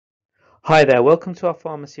Hi there, welcome to our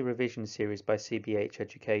pharmacy revision series by CBH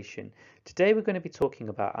Education. Today we're going to be talking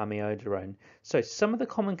about amiodarone. So some of the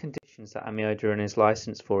common conditions that amiodarone is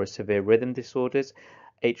licensed for are severe rhythm disorders,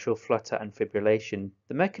 atrial flutter and fibrillation.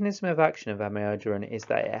 The mechanism of action of amiodarone is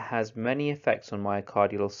that it has many effects on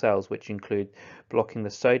myocardial cells, which include blocking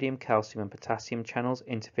the sodium, calcium and potassium channels,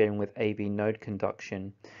 interfering with AV node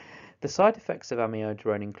conduction. The side effects of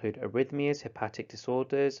amiodarone include arrhythmias, hepatic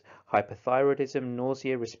disorders, hyperthyroidism,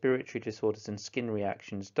 nausea, respiratory disorders, and skin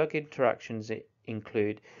reactions. Drug interactions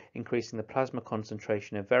include increasing the plasma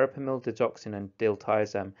concentration of verapamil, digoxin, and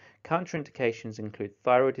diltiazem. Counterindications include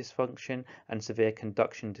thyroid dysfunction and severe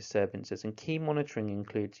conduction disturbances, and key monitoring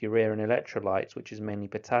includes urea and electrolytes, which is mainly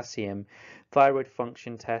potassium, thyroid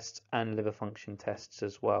function tests, and liver function tests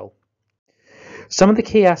as well. Some of the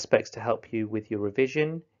key aspects to help you with your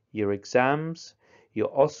revision, your exams, your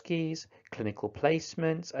OSCEs, clinical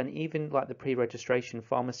placements, and even like the pre-registration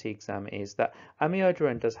pharmacy exam is that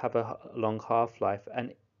amiodarone does have a long half-life,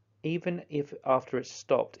 and even if after it's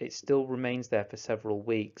stopped, it still remains there for several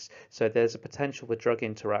weeks. So there's a potential for drug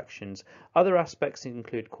interactions. Other aspects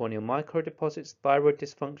include corneal microdeposits, thyroid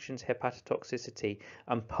dysfunctions, hepatotoxicity,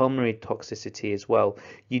 and pulmonary toxicity as well.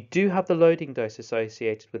 You do have the loading dose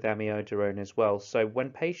associated with amiodarone as well. So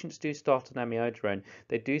when patients do start on amiodarone,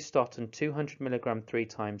 they do start on 200 milligram 3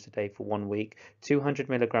 times a day for 1 week, 200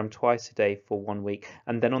 milligram twice a day for 1 week,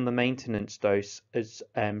 and then on the maintenance dose as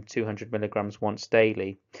 200 milligrams once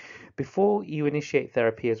daily. Before you initiate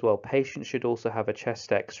therapy as well, patients should also have a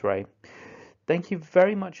chest x-ray. Thank you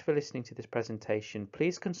very much for listening to this presentation.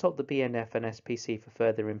 Please consult the BNF and SPC for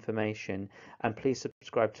further information, and please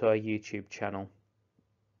subscribe to our YouTube channel.